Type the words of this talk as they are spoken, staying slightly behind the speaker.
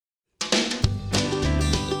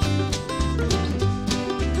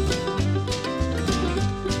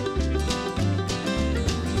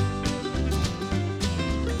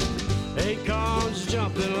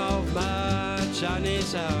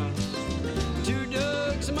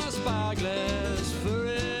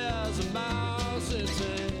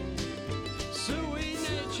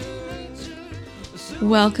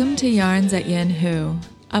Welcome to Yarns at Yin Hu,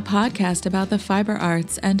 a podcast about the fiber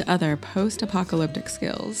arts and other post-apocalyptic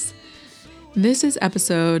skills. This is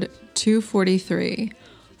episode 243,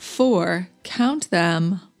 count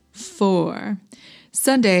them, 4,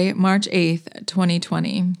 Sunday, March 8th,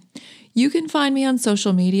 2020. You can find me on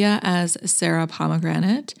social media as Sarah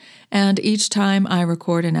Pomegranate, and each time I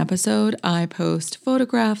record an episode, I post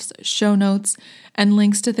photographs, show notes, and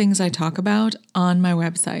links to things I talk about on my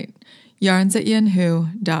website,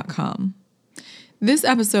 yarnsatyinhu.com. This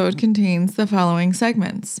episode contains the following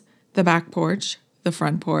segments: the back porch, the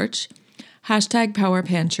front porch, hashtag power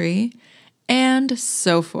pantry, and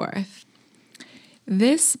so forth.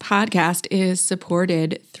 This podcast is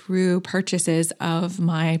supported through purchases of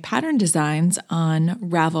my pattern designs on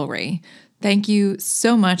Ravelry. Thank you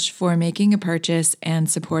so much for making a purchase and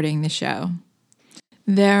supporting the show.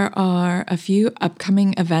 There are a few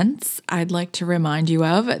upcoming events I'd like to remind you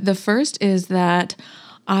of. The first is that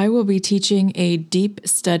I will be teaching a deep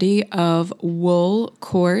study of wool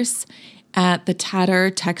course at the Tatter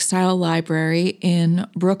Textile Library in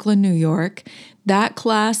Brooklyn, New York. That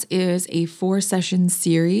class is a 4-session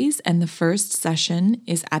series, and the first session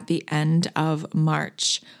is at the end of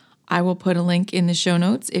March. I will put a link in the show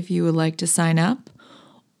notes if you would like to sign up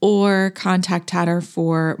or contact Tatter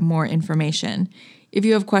for more information. If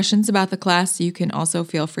you have questions about the class, you can also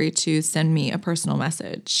feel free to send me a personal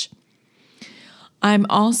message. I'm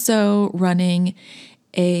also running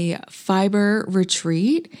a fiber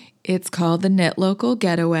retreat. It's called the Knit Local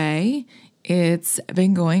Getaway. It's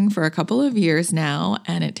been going for a couple of years now,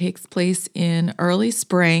 and it takes place in early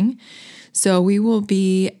spring. So we will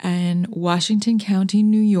be in Washington County,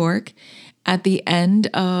 New York at the end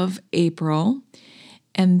of April.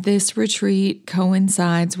 And this retreat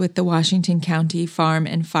coincides with the Washington County Farm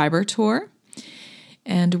and Fiber Tour.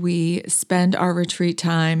 And we spend our retreat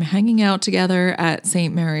time hanging out together at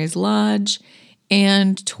St. Mary's Lodge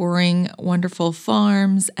and touring wonderful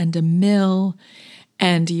farms and a mill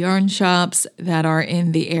and yarn shops that are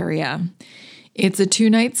in the area. It's a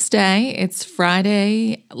 2-night stay. It's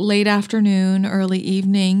Friday late afternoon, early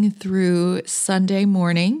evening through Sunday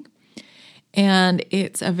morning. And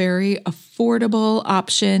it's a very affordable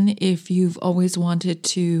option if you've always wanted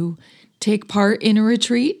to take part in a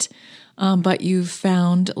retreat, but you've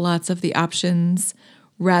found lots of the options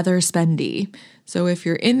rather spendy. So if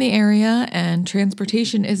you're in the area and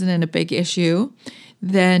transportation isn't a big issue,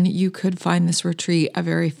 then you could find this retreat a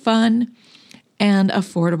very fun and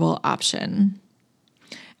affordable option.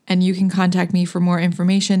 And you can contact me for more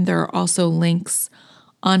information. There are also links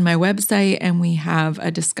on my website, and we have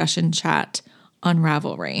a discussion chat on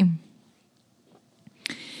Ravelry.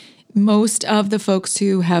 Most of the folks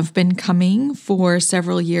who have been coming for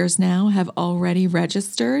several years now have already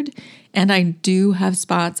registered, and I do have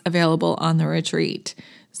spots available on the retreat.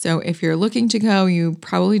 So if you're looking to go, you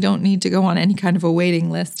probably don't need to go on any kind of a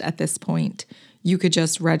waiting list at this point. You could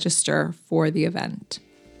just register for the event.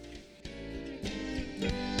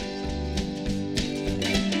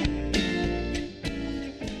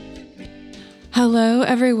 Hello,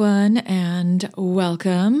 everyone, and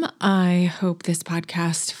welcome. I hope this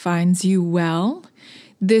podcast finds you well.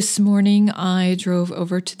 This morning, I drove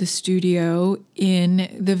over to the studio in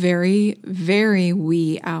the very, very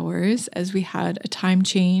wee hours as we had a time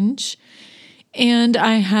change. And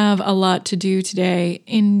I have a lot to do today,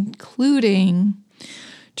 including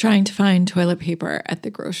trying to find toilet paper at the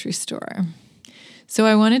grocery store. So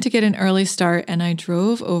I wanted to get an early start, and I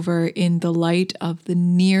drove over in the light of the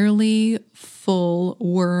nearly full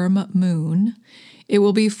worm moon. It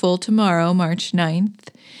will be full tomorrow, March 9th,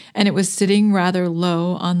 and it was sitting rather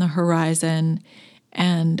low on the horizon,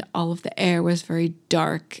 and all of the air was very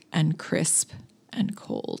dark and crisp and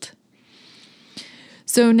cold.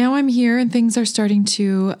 So now I'm here, and things are starting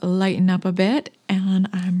to lighten up a bit, and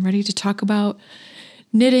I'm ready to talk about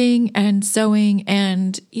knitting and sewing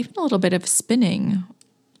and even a little bit of spinning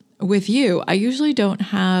with you. I usually don't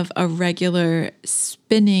have a regular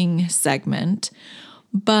spinning segment,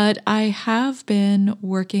 but I have been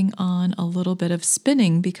working on a little bit of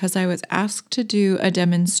spinning because I was asked to do a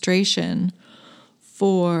demonstration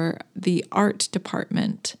for the art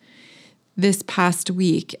department this past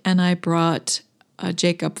week, and I brought a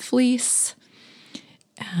Jacob fleece,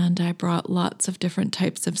 and I brought lots of different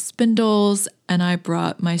types of spindles, and I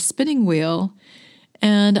brought my spinning wheel,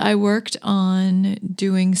 and I worked on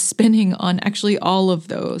doing spinning on actually all of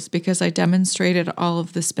those because I demonstrated all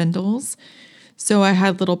of the spindles. So I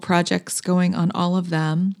had little projects going on all of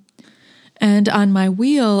them. And on my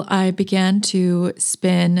wheel, I began to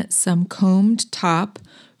spin some combed top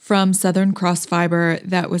from Southern Cross Fiber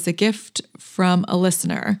that was a gift from a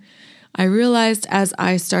listener. I realized as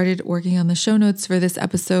I started working on the show notes for this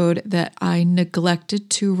episode that I neglected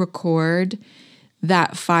to record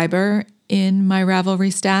that fiber in my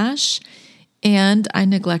Ravelry stash, and I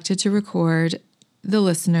neglected to record the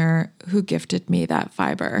listener who gifted me that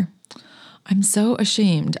fiber. I'm so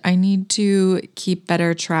ashamed. I need to keep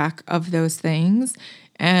better track of those things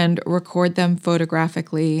and record them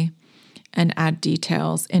photographically and add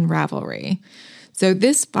details in Ravelry. So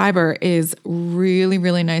this fiber is really,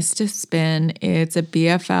 really nice to spin. It's a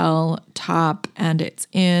BFL top and it's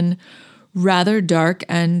in rather dark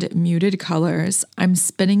and muted colors. I'm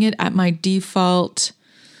spinning it at my default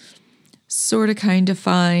sort of kind of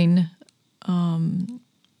fine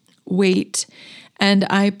weight. And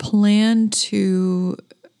I plan to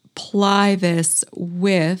ply this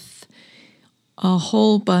with a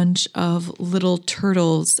whole bunch of little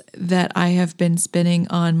turtles that I have been spinning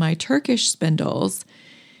on my Turkish spindles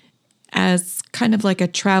as kind of like a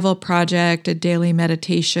travel project, a daily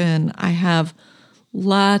meditation. I have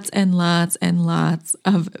lots and lots and lots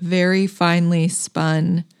of very finely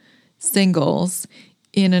spun singles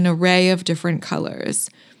in an array of different colors.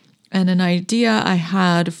 And an idea I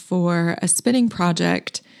had for a spinning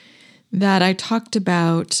project that I talked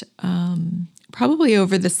about probably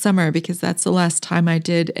over the summer, because that's the last time I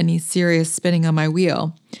did any serious spinning on my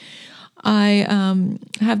wheel. I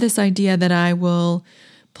have this idea that I will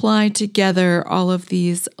ply together all of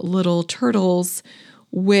these little turtles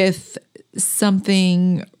with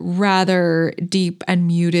something rather deep and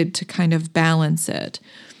muted to kind of balance it.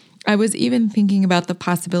 I was even thinking about the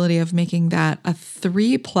possibility of making that a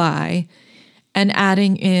 3-ply and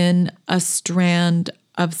adding in a strand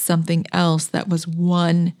of something else that was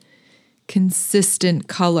one consistent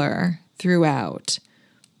color throughout.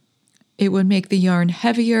 It would make the yarn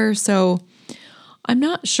heavier, so I'm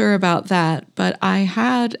not sure about that, but I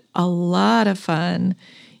had a lot of fun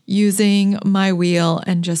using my wheel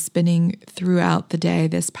and just spinning throughout the day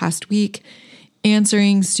this past week,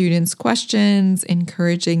 answering students' questions,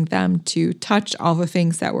 encouraging them to touch all the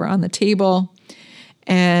things that were on the table,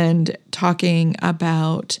 and talking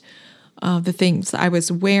about the things I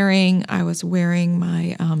was wearing. I was wearing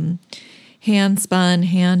my hand-spun,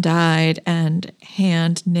 hand-dyed, and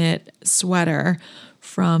hand-knit sweater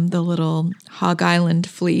from the little Hog Island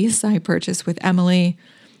fleece I purchased with Emily,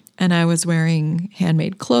 and I was wearing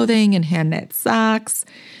handmade clothing and hand-knit socks.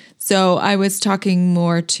 So I was talking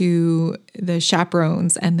more to the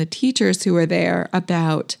chaperones and the teachers who were there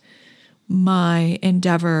about my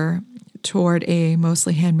endeavor toward a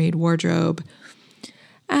mostly handmade wardrobe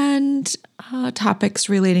and topics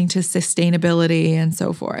relating to sustainability and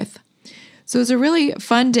so forth. So it was a really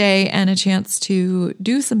fun day and a chance to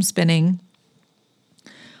do some spinning.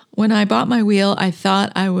 When I bought my wheel, I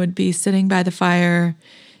thought I would be sitting by the fire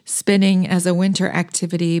spinning as a winter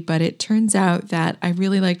activity, but it turns out that I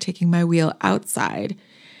really like taking my wheel outside.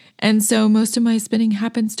 And so most of my spinning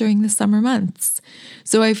happens during the summer months.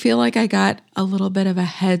 So I feel like I got a little bit of a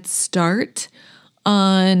head start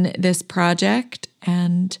on this project,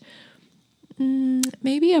 and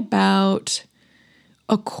maybe about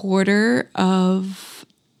a quarter of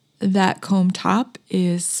that comb top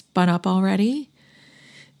is spun up already.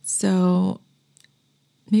 So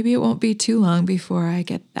maybe it won't be too long before I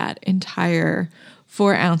get that entire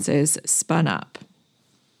 4 ounces spun up.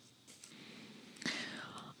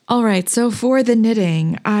 All right, so for the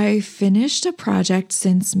knitting, I finished a project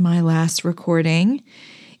since my last recording.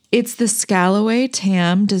 It's the Scalloway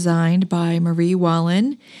Tam designed by Marie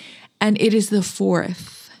Wallin, and it is the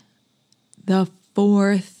fourth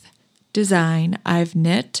design I've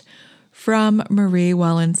knit from Marie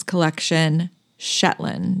Wallin's collection,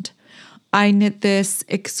 Shetland. I knit this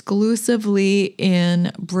exclusively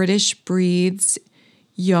in British Breeds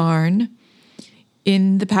yarn.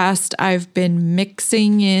 In the past, I've been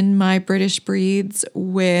mixing in my British Breeds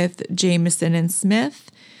with Jamieson and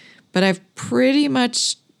Smith, but I've pretty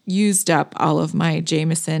much used up all of my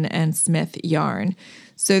Jamieson and Smith yarn.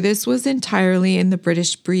 So this was entirely in the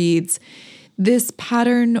British Breeds. This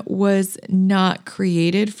pattern was not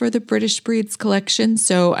created for the British Breeds collection,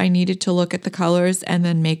 so I needed to look at the colors and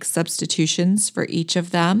then make substitutions for each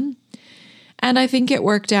of them. And I think it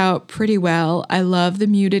worked out pretty well. I love the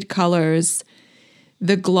muted colors,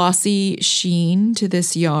 the glossy sheen to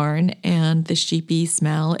this yarn, and the sheepy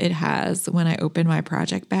smell it has when I open my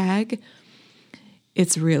project bag.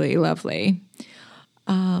 It's really lovely.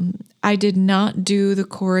 I did not do the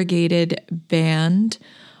corrugated band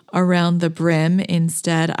around the brim.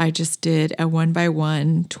 Instead, I just did a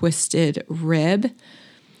 1x1 twisted rib.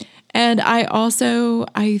 And I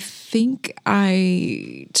think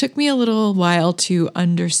it took me a little while to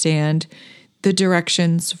understand the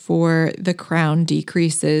directions for the crown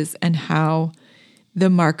decreases and how the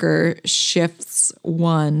marker shifts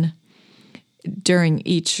one during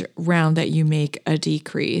each round that you make a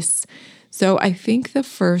decrease. So I think the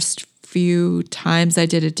first few times I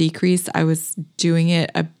did a decrease, I was doing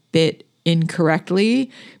it a bit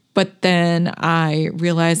incorrectly, but then I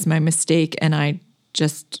realized my mistake and I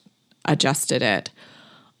just adjusted it.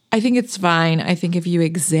 I think it's fine. I think if you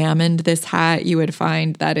examined this hat, you would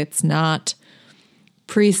find that it's not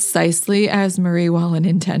precisely as Marie Wallin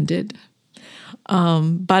intended.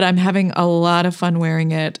 But I'm having a lot of fun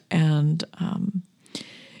wearing it. And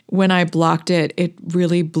when I blocked it, it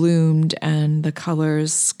really bloomed and the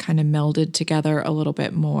colors kind of melded together a little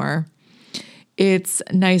bit more. It's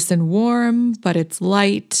nice and warm, but it's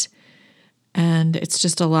light. And it's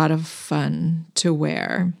just a lot of fun to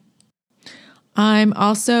wear. I'm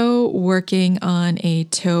also working on a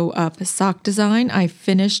toe-up sock design. I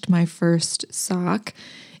finished my first sock,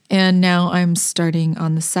 and now I'm starting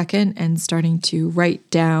on the second and starting to write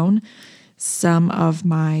down some of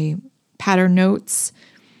my pattern notes.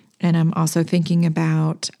 And I'm also thinking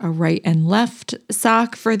about a right and left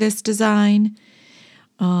sock for this design.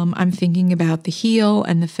 I'm thinking about the heel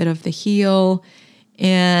and the fit of the heel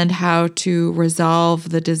and how to resolve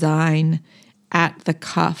the design at the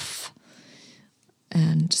cuff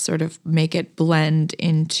and sort of make it blend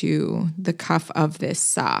into the cuff of this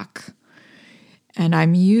sock. And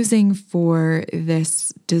I'm using for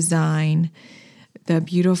this design the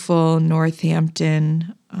beautiful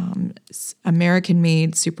Northampton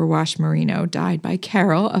American-made superwash merino dyed by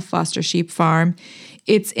Carol of Foster Sheep Farm.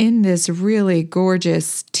 It's in this really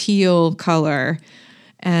gorgeous teal color,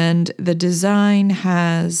 and the design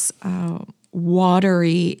has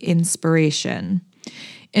watery inspiration.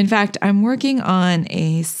 In fact, I'm working on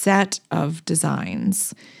a set of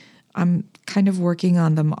designs. I'm kind of working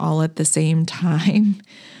on them all at the same time.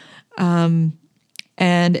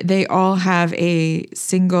 And they all have a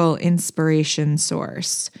single inspiration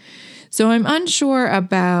source. So I'm unsure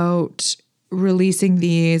about releasing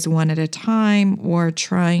these one at a time or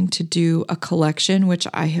trying to do a collection, which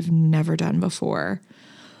I have never done before.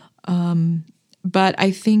 But I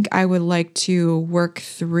think I would like to work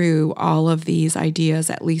through all of these ideas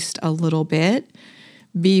at least a little bit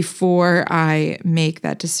before I make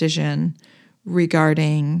that decision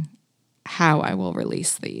regarding how I will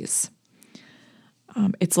release these.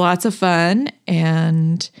 It's lots of fun,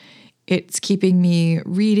 and it's keeping me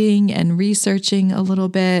reading and researching a little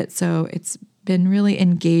bit, so it's been really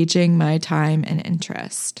engaging my time and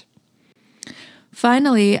interest.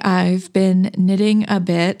 Finally, I've been knitting a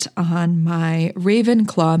bit on my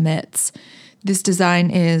Ravenclaw mitts. This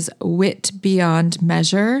design is Wit Beyond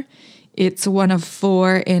Measure. It's one of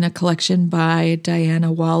 4 in a collection by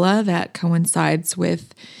Diana Walla that coincides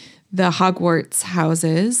with the Hogwarts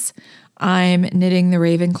houses. I'm knitting the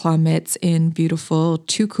Ravenclaw mitts in beautiful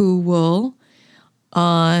tuku wool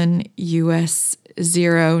on US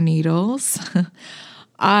 0 needles.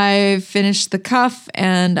 I've finished the cuff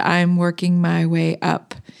and I'm working my way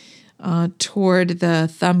up toward the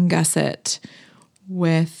thumb gusset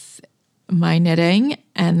with my knitting.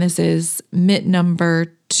 And this is mitt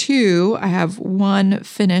number 2. I have 1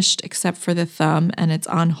 finished except for the thumb, and it's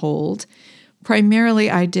on hold.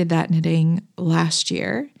 Primarily, I did that knitting last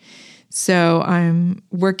year. So I'm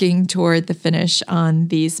working toward the finish on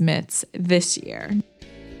these mitts this year.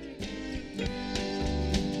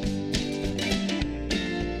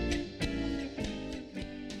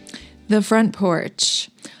 The front porch.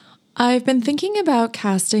 I've been thinking about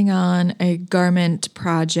casting on a garment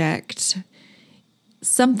project,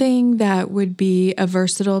 something that would be a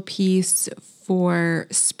versatile piece for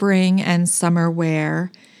spring and summer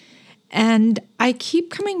wear. And I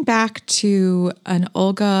keep coming back to an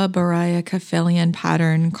Olga Baraya Kafelian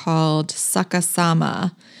pattern called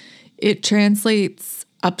Sakasama. It translates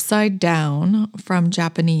upside down from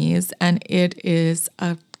Japanese, and it is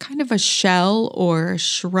a kind of a shell or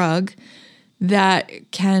shrug that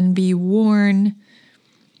can be worn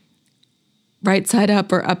right side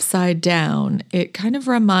up or upside down. It kind of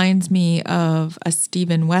reminds me of a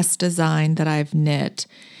Stephen West design that I've knit,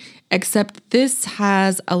 except this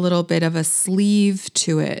has a little bit of a sleeve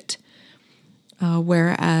to it,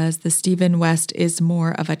 whereas the Stephen West is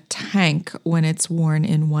more of a tank when it's worn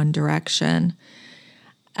in one direction.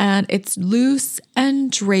 And it's loose and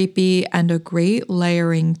drapey and a great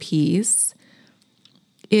layering piece.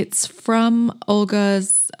 It's from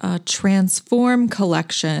Olga's Transform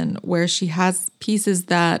collection, where she has pieces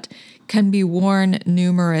that can be worn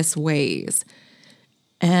numerous ways.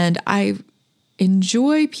 And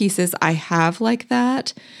enjoy pieces I have like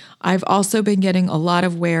that. I've also been getting a lot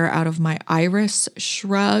of wear out of my iris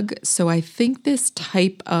shrug, so I think this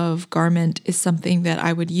type of garment is something that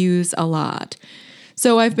I would use a lot.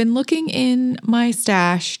 So I've been looking in my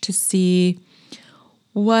stash to see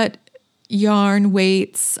what yarn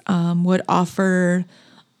weights would offer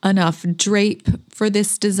enough drape for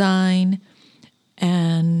this design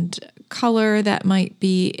and color that might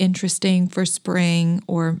be interesting for spring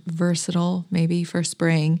or versatile maybe for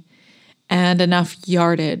spring, and enough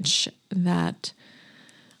yardage that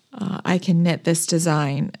I can knit this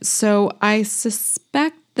design. So I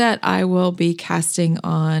suspect that I will be casting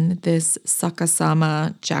on this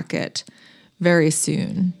Sakasama jacket very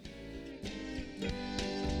soon.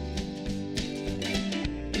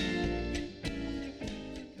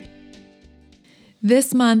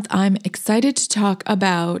 This month, I'm excited to talk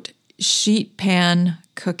about sheet pan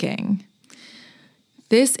cooking.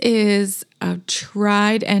 This is a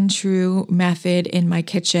tried and true method in my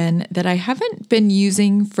kitchen that I haven't been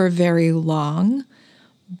using for very long,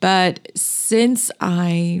 but since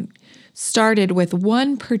I started with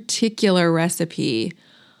one particular recipe,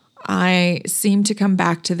 I seem to come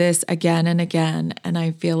back to this again and again, and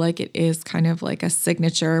I feel like it is kind of like a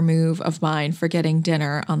signature move of mine for getting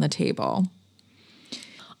dinner on the table.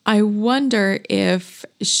 I wonder if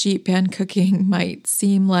sheet pan cooking might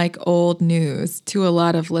seem like old news to a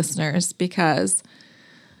lot of listeners, because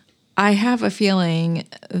I have a feeling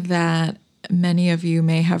that many of you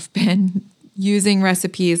may have been using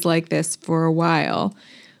recipes like this for a while,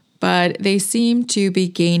 but they seem to be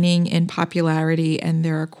gaining in popularity, and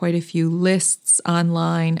there are quite a few lists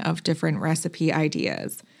online of different recipe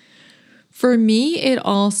ideas. For me, it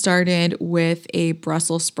all started with a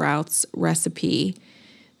Brussels sprouts recipe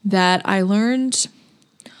that I learned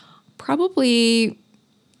probably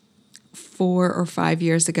 4 or 5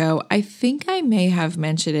 years ago. I think I may have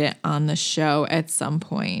mentioned it on the show at some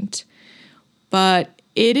point, but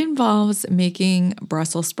it involves making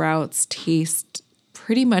Brussels sprouts taste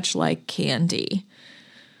pretty much like candy.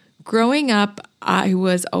 Growing up, I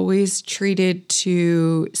was always treated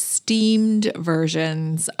to steamed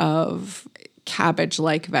versions of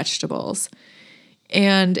cabbage-like vegetables,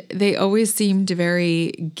 and they always seemed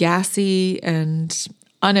very gassy and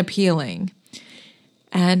unappealing.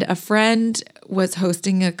 And a friend was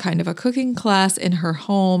hosting a kind of a cooking class in her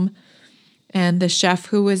home, and the chef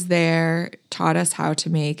who was there taught us how to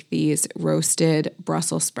make these roasted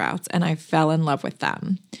Brussels sprouts, and I fell in love with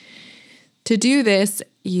them. To do this,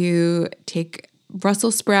 you take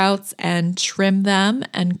Brussels sprouts and trim them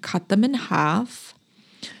and cut them in half,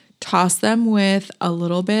 toss them with a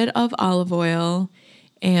little bit of olive oil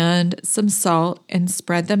and some salt, and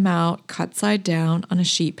spread them out cut side down on a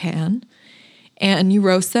sheet pan. And you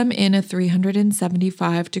roast them in a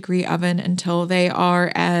 375-degree oven until they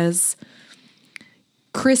are as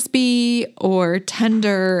crispy or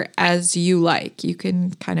tender as you like. You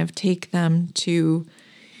can kind of take them to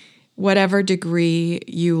whatever degree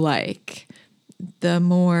you like. The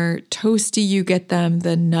more toasty you get them,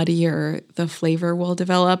 the nuttier the flavor will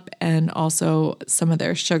develop, and also some of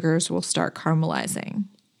their sugars will start caramelizing.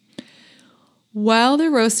 While they're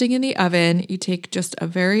roasting in the oven, you take just a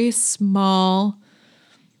very small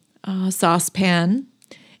saucepan,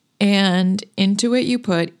 and into it you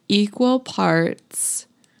put equal parts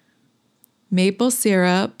maple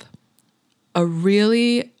syrup, a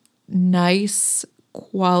really nice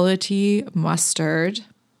quality mustard,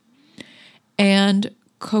 and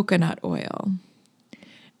coconut oil.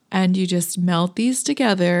 And you just melt these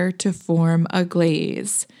together to form a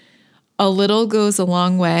glaze. A little goes a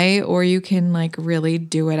long way, or you can really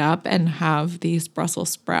do it up and have these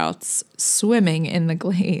Brussels sprouts swimming in the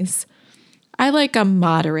glaze. I like a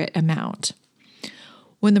moderate amount.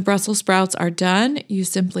 When the Brussels sprouts are done, you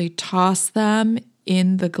simply toss them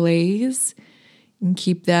in the glaze and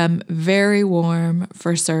keep them very warm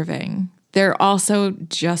for serving. They're also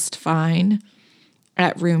just fine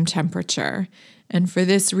at room temperature. And for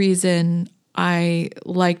this reason, I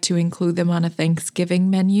like to include them on a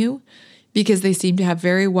Thanksgiving menu because they seem to have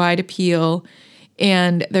very wide appeal,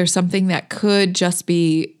 and there's something that could just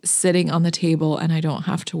be sitting on the table and I don't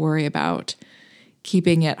have to worry about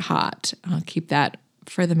keeping it hot. I'll keep that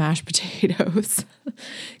for the mashed potatoes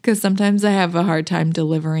because sometimes I have a hard time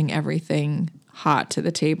delivering everything hot to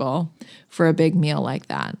the table for a big meal like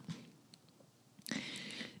that.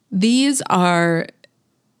 These are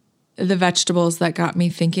the vegetables that got me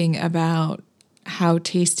thinking about how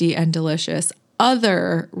tasty and delicious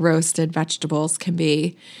other roasted vegetables can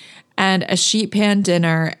be. And a sheet pan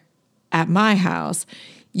dinner at my house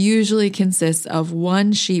usually consists of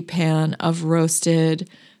one sheet pan of roasted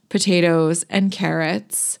potatoes and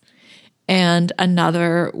carrots, and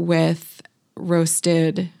another with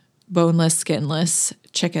roasted boneless, skinless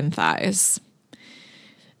chicken thighs.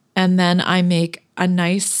 And then I make a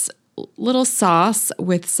nice little sauce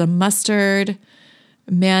with some mustard,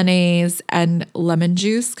 mayonnaise, and lemon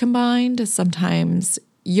juice combined, sometimes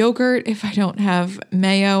yogurt if I don't have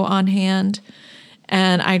mayo on hand.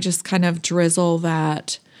 And I just kind of drizzle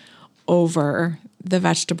that over the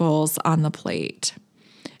vegetables on the plate.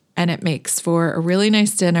 And it makes for a really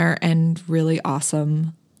nice dinner and really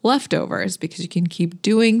awesome leftovers because you can keep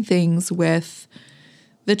doing things with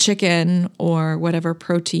the chicken or whatever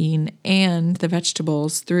protein and the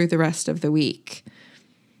vegetables through the rest of the week.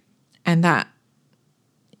 And that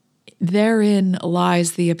therein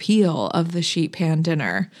lies the appeal of the sheet pan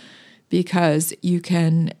dinner, because you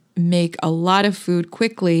can make a lot of food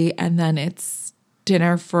quickly and then it's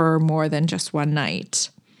dinner for more than just one night.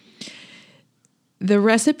 The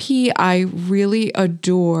recipe I really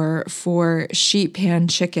adore for sheet pan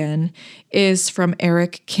chicken is from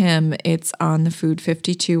Eric Kim. It's on the Food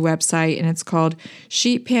 52 website, and it's called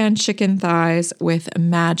Sheet Pan Chicken Thighs with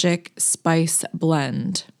Magic Spice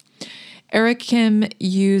Blend. Eric Kim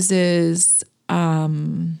uses,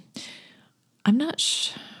 I'm not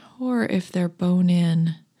sure if they're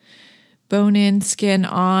bone-in skin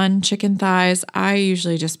on chicken thighs. I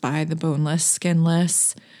usually just buy the boneless,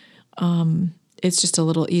 skinless. It's just a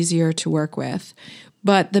little easier to work with.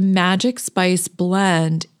 But the Magic Spice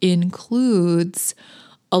blend includes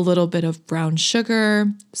a little bit of brown sugar,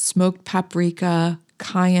 smoked paprika,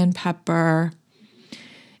 cayenne pepper.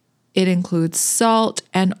 It includes salt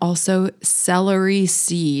and also celery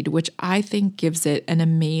seed, which I think gives it an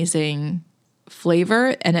amazing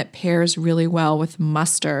flavor, and it pairs really well with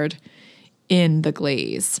mustard in the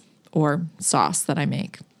glaze or sauce that I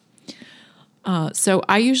make. So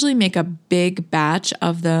I usually make a big batch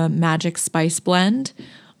of the Magic Spice blend.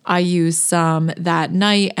 I use some that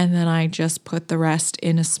night, and then I just put the rest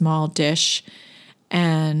in a small dish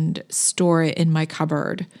and store it in my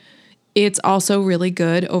cupboard. It's also really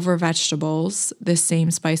good over vegetables, this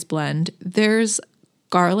same spice blend. There's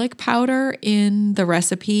garlic powder in the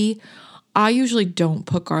recipe. I usually don't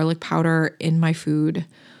put garlic powder in my food.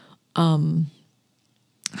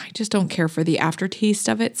 I just don't care for the aftertaste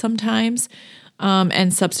of it sometimes,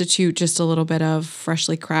 and substitute just a little bit of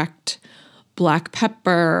freshly cracked black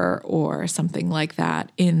pepper or something like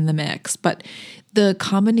that in the mix. But the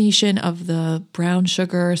combination of the brown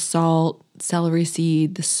sugar, salt, celery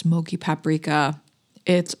seed, the smoky paprika,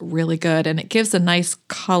 it's really good, and it gives a nice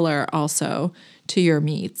color also to your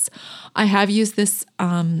meats. I have used this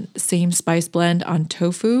same spice blend on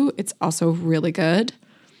tofu. It's also really good,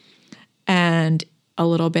 and a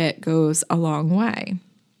little bit goes a long way.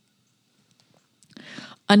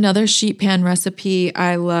 Another sheet pan recipe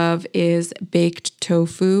I love is baked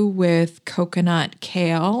tofu with coconut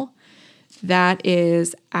kale. That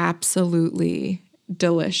is absolutely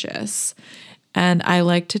delicious. And I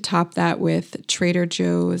like to top that with Trader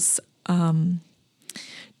Joe's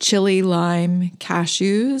chili lime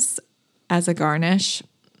cashews as a garnish.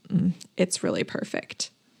 It's really perfect.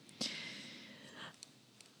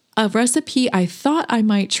 A recipe I thought I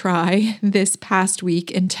might try this past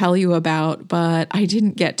week and tell you about, but I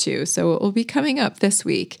didn't get to, so it will be coming up this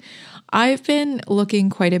week. I've been looking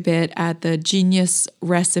quite a bit at the Genius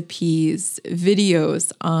Recipes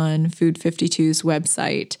videos on Food 52's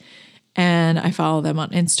website, and I follow them on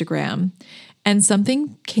Instagram. And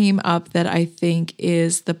something came up that I think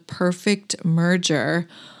is the perfect merger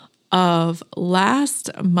of last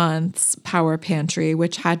month's Power Pantry,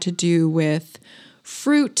 which had to do with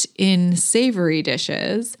fruit in savory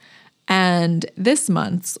dishes, and this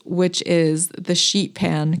month's, which is the sheet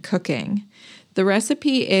pan cooking. The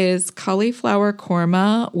recipe is cauliflower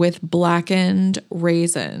korma with blackened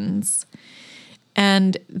raisins.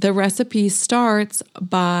 And the recipe starts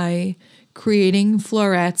by creating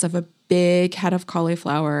florets of a big head of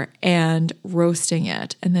cauliflower and roasting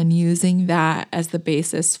it, and then using that as the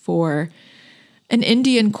basis for an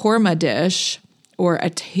Indian korma dish, or a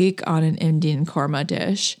take on an Indian korma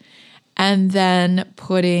dish, and then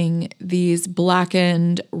putting these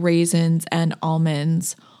blackened raisins and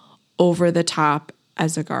almonds over the top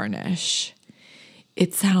as a garnish.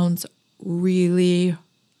 It sounds really,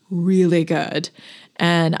 really good,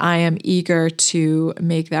 and I am eager to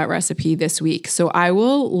make that recipe this week. So I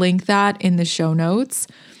will link that in the show notes.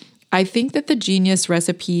 I think that the Genius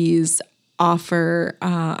Recipes offer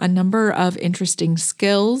a number of interesting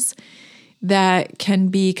skills that can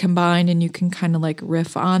be combined, and you can kind of like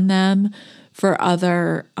riff on them for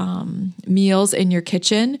other meals in your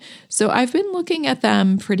kitchen. So I've been looking at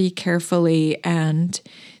them pretty carefully, and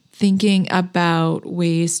thinking about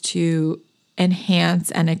ways to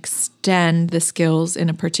enhance and extend the skills in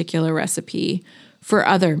a particular recipe for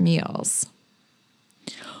other meals.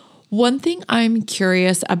 One thing I'm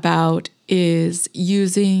curious about is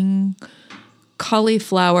using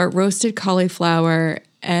roasted cauliflower,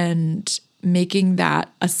 and making that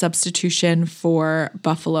a substitution for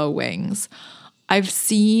buffalo wings. I've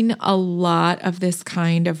seen a lot of this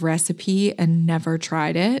kind of recipe and never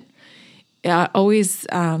tried it. There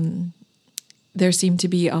seem to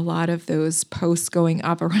be a lot of those posts going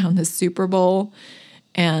up around the Super Bowl,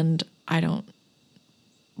 and I don't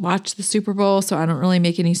watch the Super Bowl, so I don't really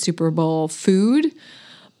make any Super Bowl food.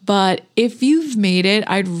 But if you've made it,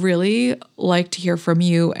 I'd really like to hear from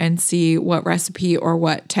you and see what recipe or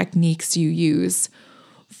what techniques you use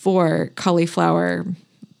for cauliflower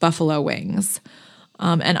buffalo wings.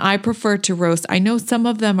 And I prefer to roast. I know some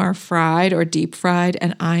of them are fried or deep fried,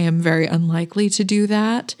 and I am very unlikely to do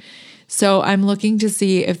that. So I'm looking to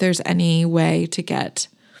see if there's any way to get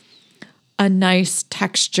a nice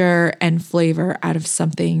texture and flavor out of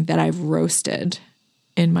something that I've roasted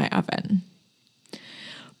in my oven.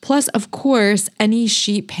 Plus, of course, any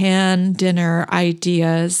sheet pan dinner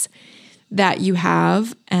ideas that you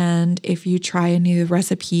have, and if you try any of the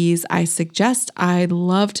recipes I suggest, I'd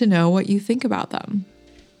love to know what you think about them.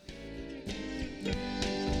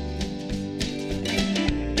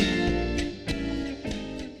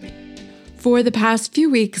 For the past few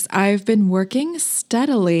weeks, I've been working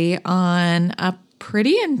steadily on a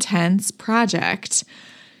pretty intense project.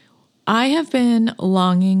 I have been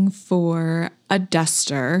longing for a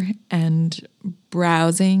duster and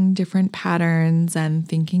browsing different patterns and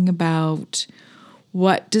thinking about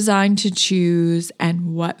what design to choose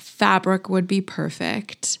and what fabric would be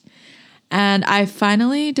perfect. And I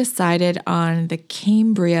finally decided on the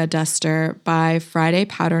Cambria duster by Friday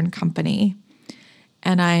Pattern Company.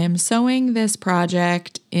 And I am sewing this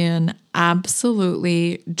project in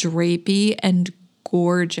absolutely drapey and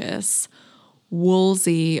gorgeous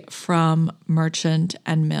Woolsey from Merchant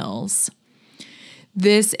and Mills.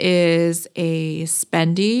 This is a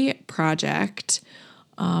spendy project,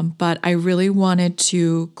 but I really wanted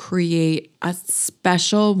to create a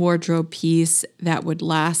special wardrobe piece that would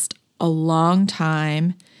last a long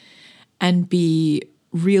time and be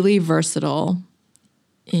really versatile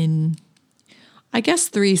in, I guess,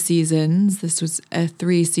 3 seasons. This was a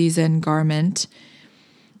 3-season garment.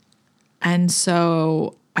 And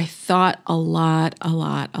so I thought a lot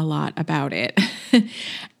about it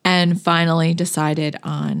and finally decided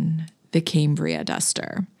on the Cambria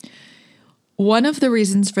duster. One of the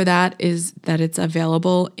reasons for that is that it's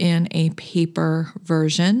available in a paper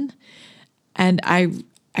version, and I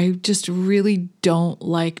just really don't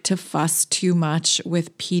like to fuss too much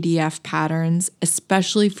with PDF patterns,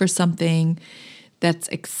 especially for something that's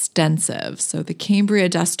extensive. So the Cambria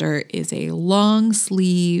duster is a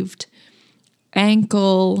long-sleeved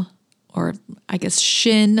ankle, or I guess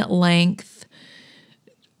shin length,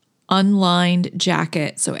 unlined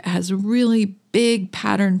jacket. So it has really big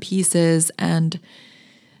pattern pieces, and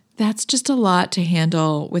that's just a lot to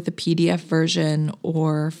handle with a PDF version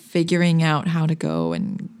or figuring out how to go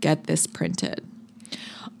and get this printed.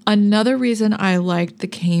 Another reason I liked the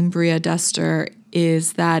Cambria duster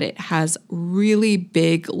is that it has really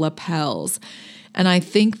big lapels, and I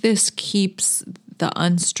think this keeps the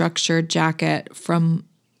unstructured jacket from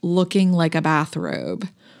looking like a bathrobe.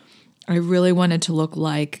 I really wanted to look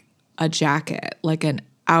like a jacket, like an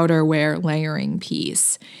outerwear layering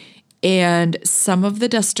piece. And some of the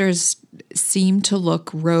dusters seem to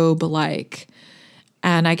look robe-like.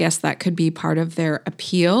 And I guess that could be part of their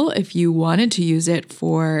appeal if you wanted to use it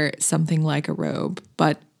for something like a robe.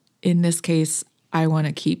 But in this case, I want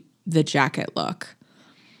to keep the jacket look.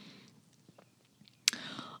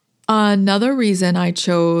 Another reason I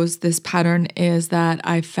chose this pattern is that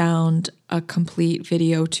I found a complete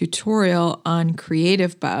video tutorial on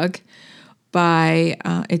Creative Bug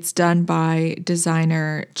it's done by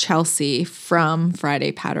designer Chelsea from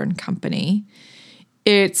Friday Pattern Company.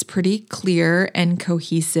 It's pretty clear and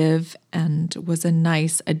cohesive and was a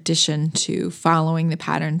nice addition to following the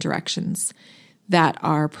pattern directions that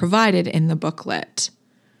are provided in the booklet.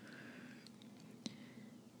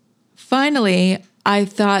 Finally, I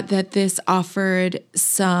thought that this offered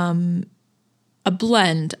a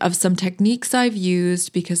blend of some techniques I've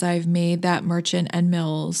used because I've made that Merchant and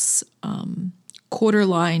Mills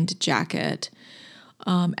quarter-lined jacket.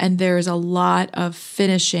 And there's a lot of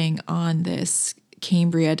finishing on this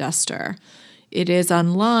Cambria duster. It is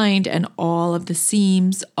unlined and all of the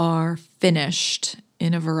seams are finished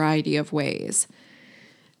in a variety of ways.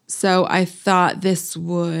 So I thought this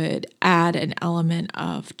would add an element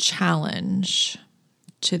of challenge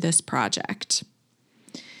to this project.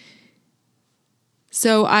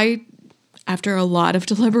 So after a lot of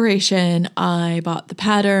deliberation, I bought the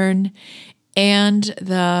pattern and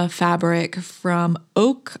the fabric from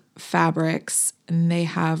Oak Fabrics, and they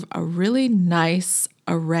have a really nice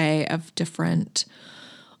array of different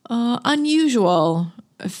unusual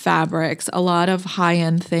fabrics, a lot of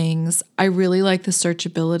high-end things. I really like the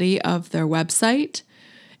searchability of their website,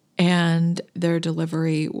 and their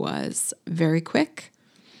delivery was very quick.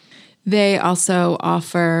 They also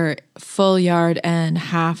offer full yard and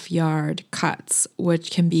half yard cuts,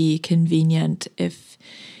 which can be convenient if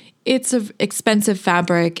it's an expensive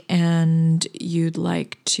fabric and you'd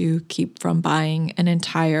like to keep from buying an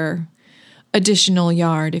entire additional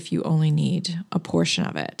yard if you only need a portion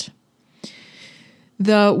of it.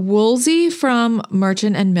 The Woolsey from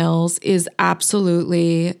Merchant and Mills is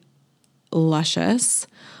absolutely luscious.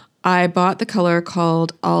 I bought the color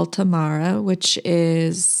called Altamara, which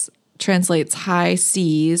translates high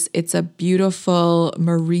seas. It's a beautiful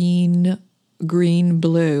marine green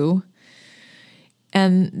blue.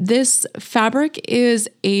 And this fabric is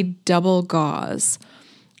a double gauze.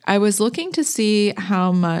 I was looking to see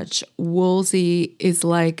how much Woolsey is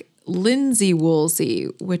like linsey woolsey,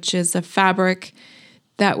 which is a fabric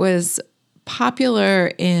that was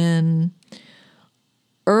popular in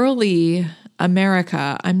early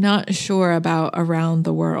America. I'm not sure about around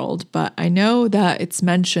the world, but I know that it's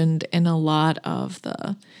mentioned in a lot of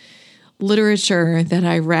the literature that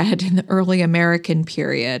I read in the early American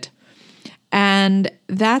period. And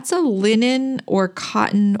that's a linen or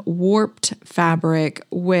cotton warped fabric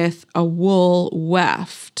with a wool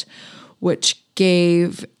weft, which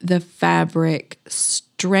gave the fabric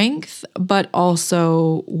strength, but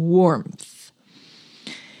also warmth.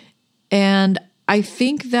 And I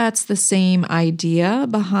think that's the same idea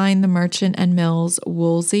behind the Merchant and Mills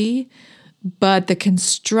Woolsey, but the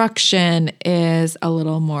construction is a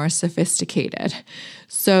little more sophisticated.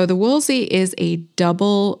 So the Woolsey is a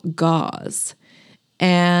double gauze,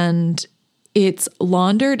 and it's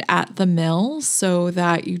laundered at the mill so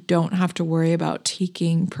that you don't have to worry about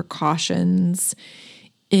taking precautions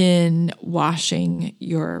in washing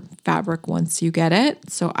your fabric once you get it.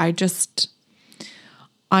 So I just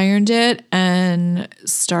ironed it and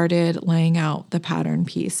started laying out the pattern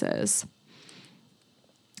pieces.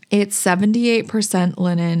 It's 78%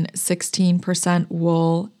 linen, 16%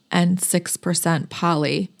 wool, and 6%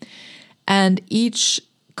 poly. And each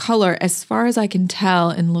color, as far as I can tell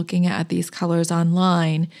in looking at these colors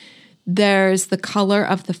online, there's the color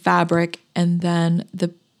of the fabric and then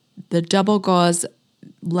the double gauze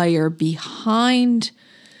layer behind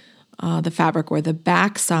the fabric, or the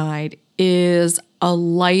backside, is a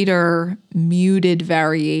lighter muted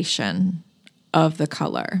variation of the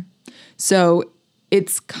color. So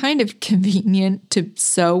it's kind of convenient to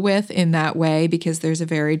sew with in that way because there's a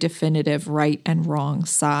very definitive right and wrong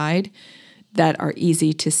side that are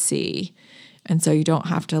easy to see. And so you don't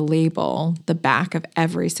have to label the back of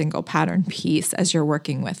every single pattern piece as you're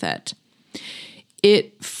working with it.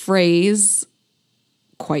 It frays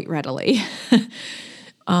quite readily.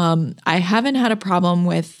 I haven't had a problem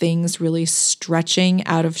with things really stretching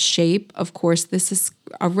out of shape. Of course, this is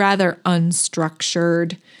a rather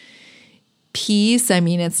unstructured piece. I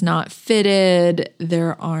mean, it's not fitted.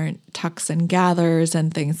 There aren't tucks and gathers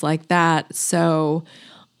and things like that. So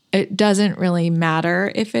it doesn't really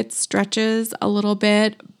matter if it stretches a little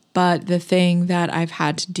bit. But the thing that I've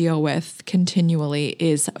had to deal with continually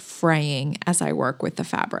is fraying as I work with the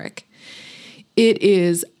fabric. It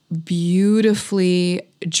is beautifully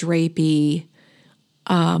drapey.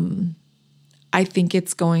 I think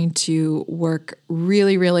it's going to work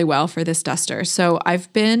really, really well for this duster. So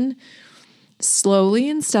I've been slowly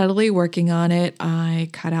and steadily working on it. I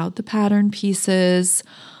cut out the pattern pieces.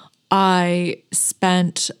 I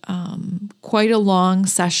spent quite a long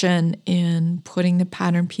session in putting the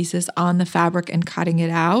pattern pieces on the fabric and cutting it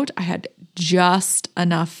out. I had just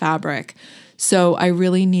enough fabric. So I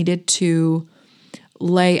really needed to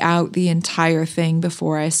lay out the entire thing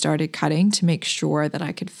before I started cutting to make sure that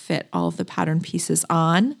I could fit all of the pattern pieces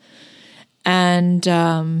on. And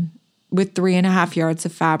with 3.5 yards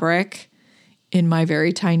of fabric in my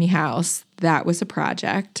very tiny house, that was a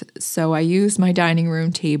project. So I used my dining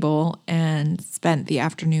room table and spent the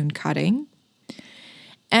afternoon cutting.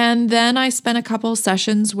 And then I spent a couple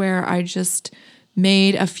sessions where I just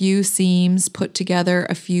made a few seams, put together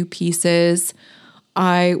a few pieces.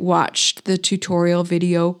 I watched the tutorial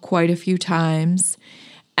video quite a few times.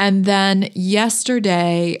 And then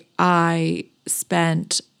yesterday, I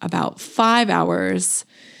spent about 5 hours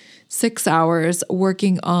 6 hours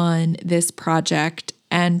working on this project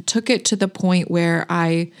and took it to the point where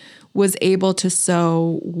I was able to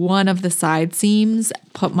sew one of the side seams,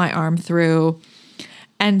 put my arm through,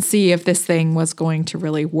 and see if this thing was going to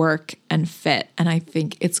really work and fit. And I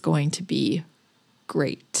think it's going to be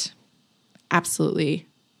great. Absolutely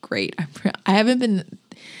great. I haven't been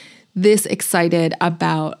this excited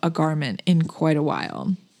about a garment in quite a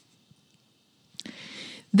while.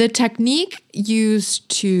 The technique used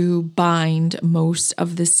to bind most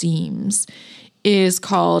of the seams is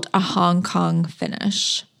called a Hong Kong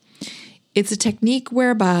finish. It's a technique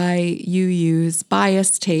whereby you use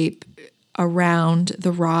bias tape around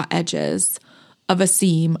the raw edges of a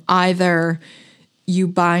seam. Either you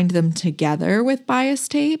bind them together with bias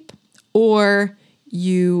tape or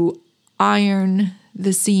you iron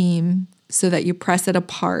the seam so that you press it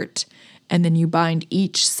apart and then you bind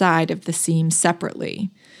each side of the seam separately.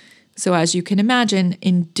 So as you can imagine,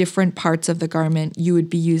 in different parts of the garment, you would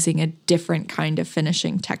be using a different kind of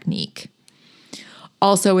finishing technique.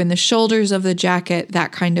 Also, in the shoulders of the jacket,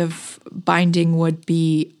 that kind of binding would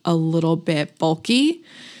be a little bit bulky.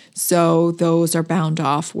 So those are bound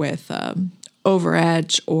off with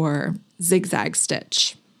overedge or zigzag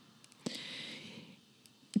stitch.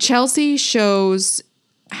 Chelsea shows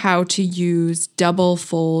how to use double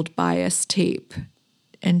fold bias tape,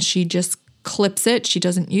 and she just clips it. She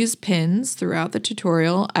doesn't use pins throughout the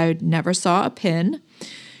tutorial. I never saw a pin.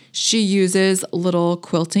 She uses little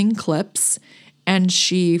quilting clips and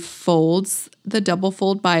she folds the double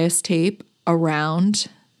fold bias tape around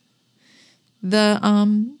the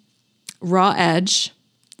raw edge,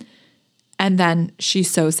 and then she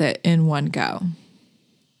sews it in one go.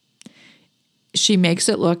 She makes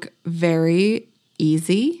it look very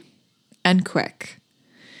easy and quick.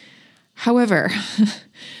 However,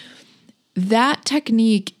 that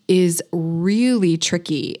technique is really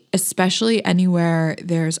tricky, especially anywhere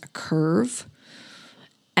there's a curve.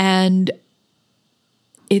 And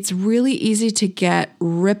it's really easy to get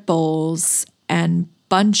ripples and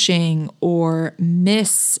bunching or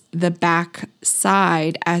miss the back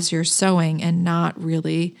side as you're sewing and not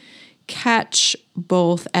really catch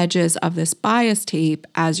both edges of this bias tape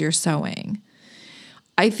as you're sewing.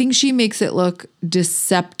 I think she makes it look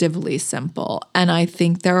deceptively simple, and I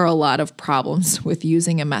think there are a lot of problems with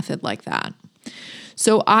using a method like that.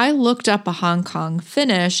 So I looked up a Hong Kong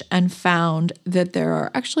finish and found that there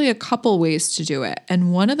are actually a couple ways to do it.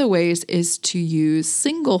 And one of the ways is to use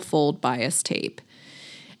single fold bias tape.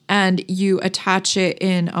 And you attach it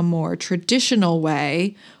in a more traditional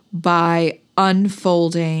way by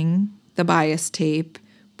unfolding the bias tape,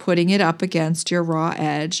 putting it up against your raw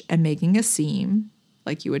edge and making a seam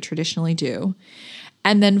like you would traditionally do,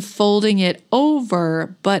 and then folding it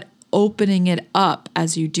over but opening it up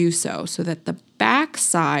as you do so that the back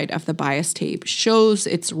side of the bias tape shows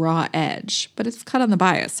its raw edge, but it's cut on the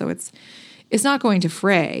bias, so it's not going to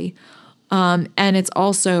fray. And it's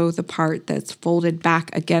also the part that's folded back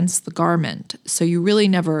against the garment, so you really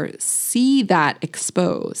never see that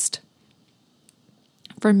exposed.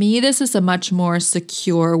 For me, this is a much more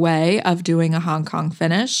secure way of doing a Hong Kong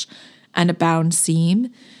finish and a bound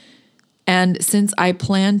seam. And since I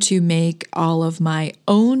plan to make all of my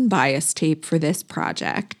own bias tape for this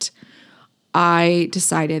project, I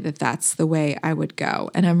decided that that's the way I would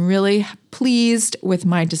go. And I'm really pleased with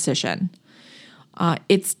my decision.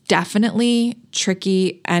 It's definitely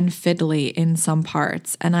tricky and fiddly in some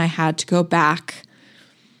parts, and I had to go back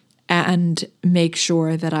and make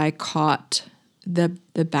sure that I caught the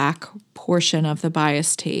back portion of the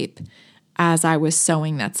bias tape as I was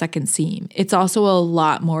sewing that second seam. It's also a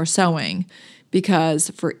lot more sewing because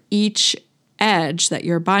for each edge that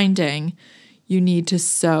you're binding, you need to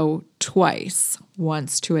sew twice,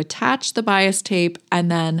 once to attach the bias tape and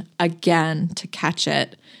then again to catch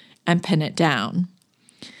it and pin it down.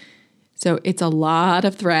 So it's a lot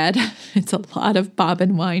of thread, it's a lot of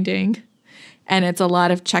bobbin winding, and it's a lot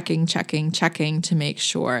of checking to make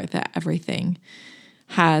sure that everything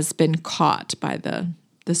has been caught by the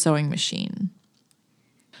sewing machine.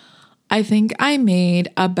 I think I made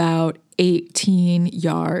about 18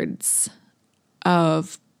 yards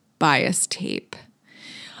of bias tape.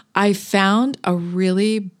 I found a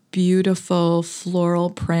really beautiful floral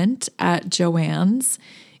print at Joann's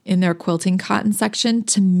in their quilting cotton section.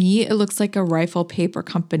 To me, it looks like a Rifle Paper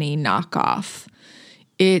Company knockoff.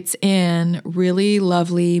 It's in really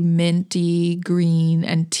lovely minty green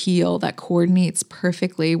and teal that coordinates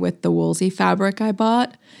perfectly with the woolsey fabric I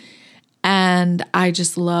bought. And I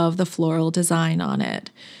just love the floral design on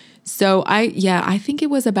it. So I think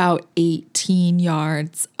it was about 18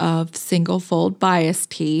 yards of single fold bias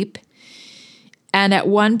tape. And at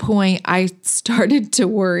one point, I started to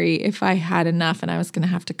worry if I had enough and I was going to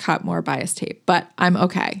have to cut more bias tape, but I'm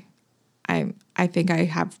okay. I think I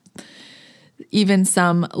have even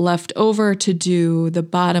some left over to do the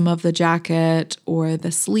bottom of the jacket or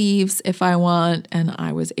the sleeves if I want, and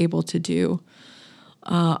I was able to do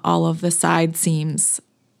all of the side seams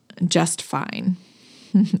just fine.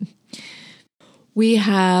 We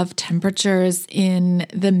have temperatures in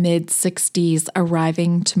the mid-60s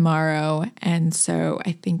arriving tomorrow, and so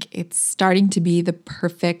I think it's starting to be the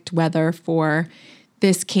perfect weather for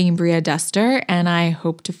this Cambria duster, and I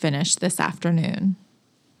hope to finish this afternoon.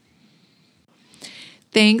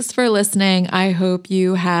 Thanks for listening. I hope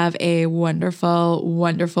you have a wonderful,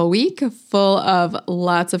 wonderful week full of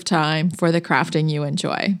lots of time for the crafting you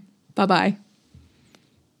enjoy. Bye-bye.